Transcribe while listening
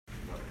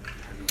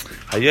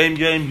Hayom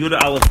Yom,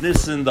 Yuda Aleph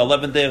Nissan, the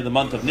 11th day of the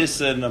month of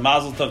Nissan.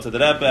 Mazel Tov to the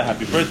Rebbe,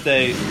 happy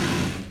birthday.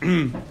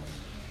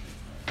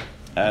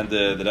 And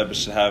the Rebbe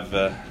should have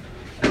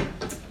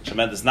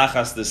tremendous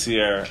nachas this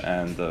year,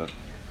 and it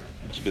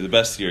should be the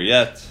best year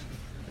yet.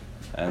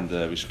 And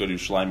we should go to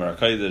Yerushalayim or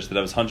HaKodesh, the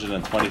Rebbe's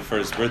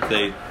 121st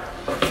birthday.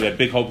 We had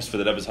big hopes for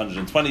the Rebbe's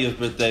 120th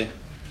birthday.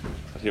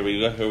 But here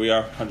we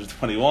are,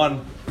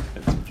 121.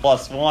 It's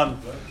plus one.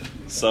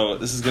 So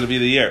this is going to be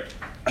the year.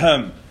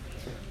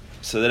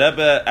 So the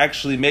Rebbe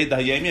actually made the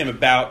Hayom Yom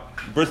about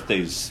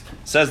birthdays.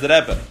 Says the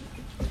Rebbe,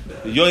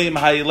 Yoyim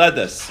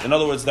Hayiledes. In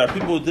other words, there are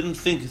people who didn't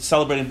think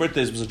celebrating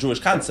birthdays was a Jewish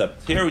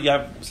concept. Here you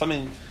have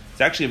something,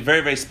 it's actually a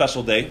very, very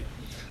special day.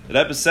 The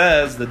Rebbe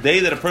says the day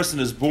that a person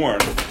is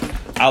born,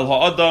 Al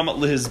Ha'adam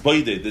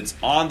Lihizbayded, it's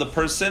on the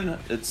person,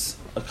 it's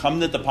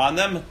incumbent upon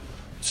them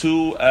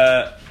to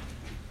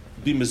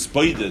be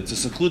misbayded, to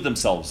seclude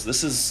themselves.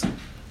 This is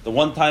the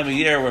one time a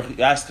year where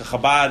you ask a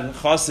Chabad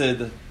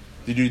Chassid,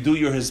 did you do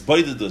your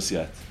Hizbaydedus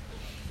yet?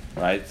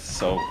 Right?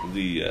 So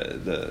the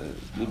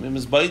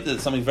Hizbayded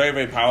is something very,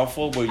 very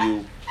powerful where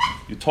you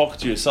talk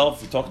to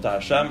yourself, you talk to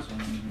Hashem,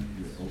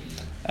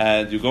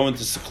 and you go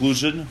into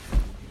seclusion,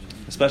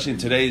 especially in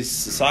today's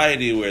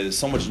society where there's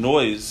so much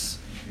noise.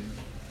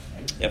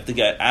 You have to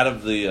get out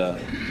of the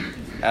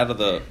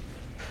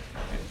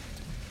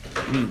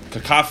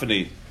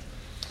cacophony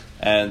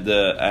and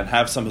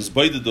have some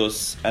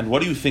Hizbaydedus. And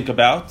what do you think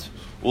about?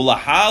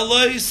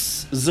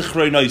 Ulahalois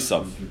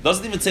zichronoisav.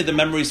 Doesn't even say the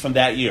memories from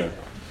that year.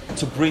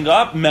 To bring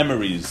up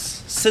memories.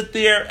 Sit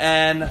there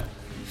and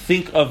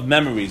think of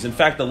memories. In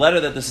fact, the letter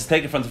that this is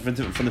taken from the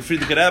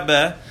Frierdiker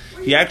Rebbe,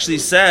 he actually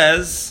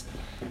says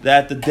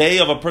that the day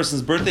of a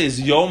person's birthday is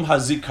Yom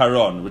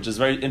HaZikaron, which is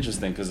very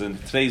interesting because in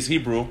today's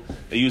Hebrew,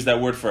 they use that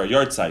word for a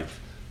yard site.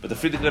 But the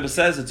Frierdiker Rebbe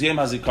says it's Yom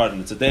HaZikaron,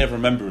 it's a day of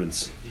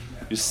remembrance.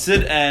 You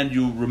sit and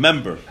you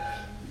remember.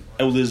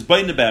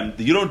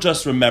 You don't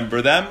just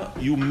remember them,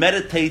 you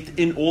meditate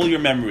in all your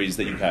memories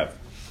that you have.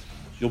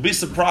 You'll be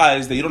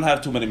surprised that you don't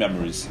have too many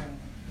memories.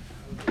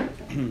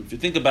 If you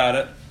think about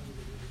it,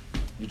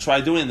 you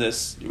try doing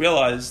this, you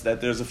realize that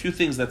there's a few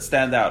things that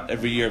stand out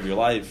every year of your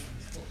life.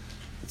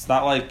 It's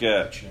not like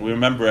we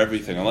remember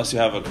everything, unless you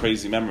have a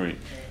crazy memory.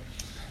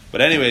 But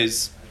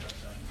anyways,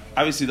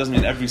 obviously it doesn't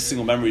mean every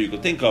single memory you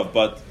could think of,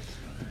 but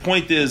the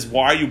point is,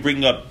 why are you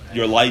bringing up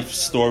your life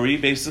story,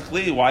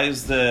 basically? Why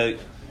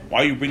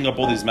are you bringing up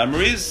all these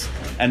memories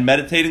and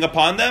meditating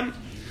upon them?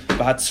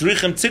 Those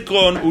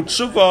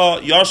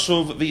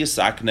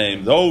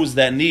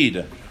that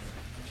need,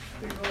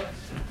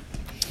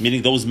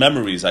 meaning those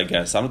memories, I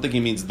guess. I don't think he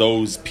means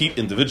those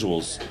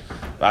individuals.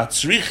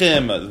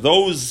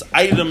 Those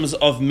items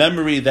of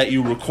memory that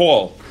you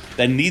recall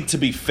that need to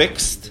be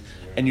fixed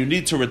and you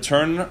need to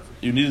return,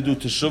 you need to do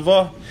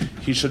teshuvah,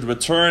 he should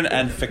return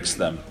and fix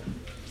them.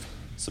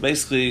 So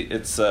basically,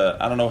 it's,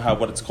 I don't know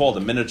what it's called, a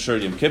miniature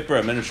Yom Kippur,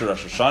 a miniature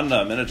Rosh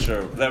Hashanah, a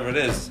miniature whatever it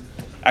is.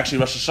 Actually,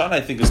 Rosh Hashanah,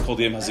 I think, is called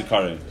Yom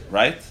HaZikaron,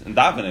 right? In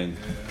davening.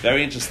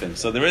 Very interesting.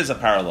 So there is a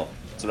parallel.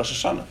 It's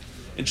Rosh Hashanah.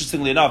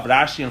 Interestingly enough,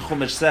 Rashi in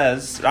Chumash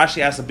says, Rashi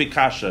asks a big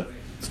kasha,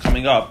 it's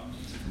coming up,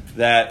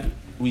 that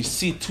we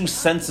see two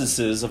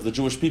censuses of the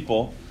Jewish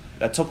people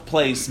that took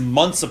place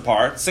months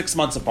apart, 6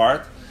 months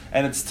apart,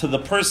 and it's to the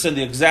person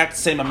the exact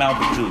same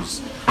amount of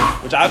Jews.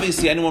 Which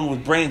obviously anyone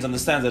with brains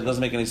understands that it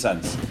doesn't make any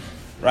sense.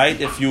 Right?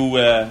 If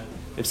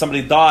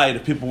somebody died,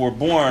 if people were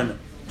born,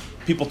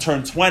 people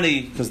turned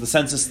 20 because the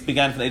census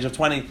began from the age of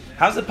 20.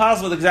 How is it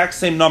possible the exact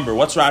same number?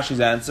 What's Rashi's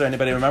answer?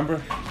 Anybody remember?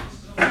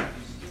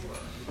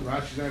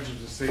 Rashi's answer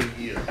is the same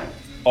year.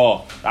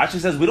 Oh, Rashi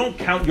says we don't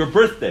count your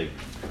birthday.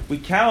 We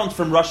count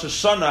from Rosh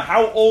Hashanah.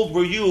 How old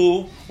were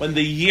you when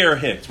the year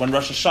hit? When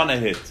Rosh Hashanah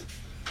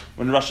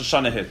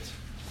hit?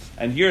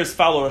 And years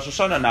follow Rosh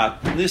Hashanah,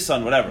 not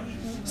Nissan, whatever.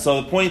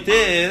 So the point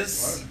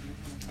is,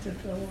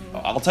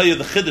 I'll tell you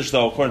the chiddush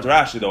though, according to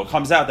Rashi though, it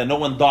comes out that no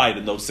one died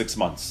in those 6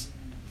 months.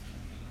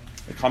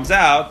 It comes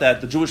out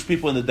that the Jewish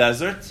people in the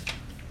desert,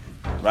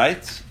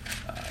 right,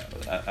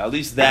 at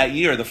least that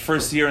year, the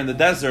first year in the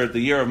desert,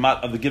 the year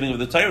of the giving of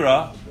the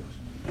Torah,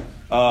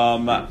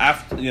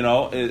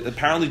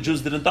 apparently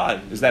Jews didn't die.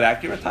 Is that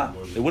accurate? Huh?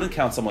 They wouldn't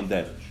count someone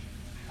dead.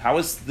 How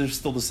is there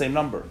still the same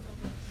number?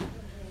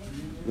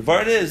 The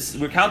word is,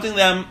 we're counting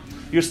them,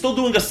 you're still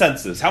doing a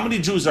census. How many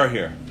Jews are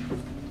here?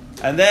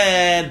 And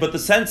then, but the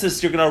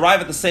census, you're going to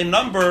arrive at the same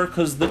number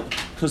because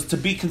to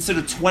be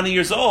considered 20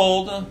 years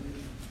old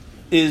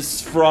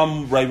is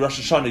from Rosh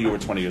Hashanah, you were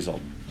 20 years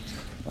old.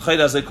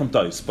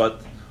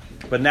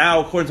 But now,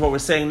 according to what we're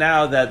saying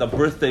now, that a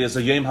birthday is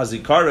a Yom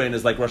HaZikaron,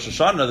 is like Rosh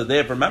Hashanah, the day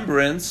of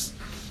remembrance,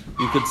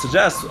 you could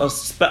suggest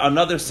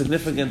another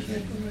significance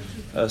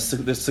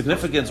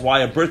why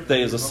a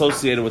birthday is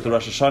associated with the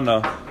Rosh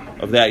Hashanah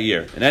of that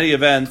year. In any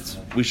event,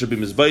 we should be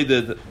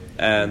misbayded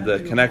and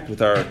connect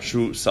with our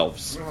true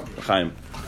selves. L'chaim.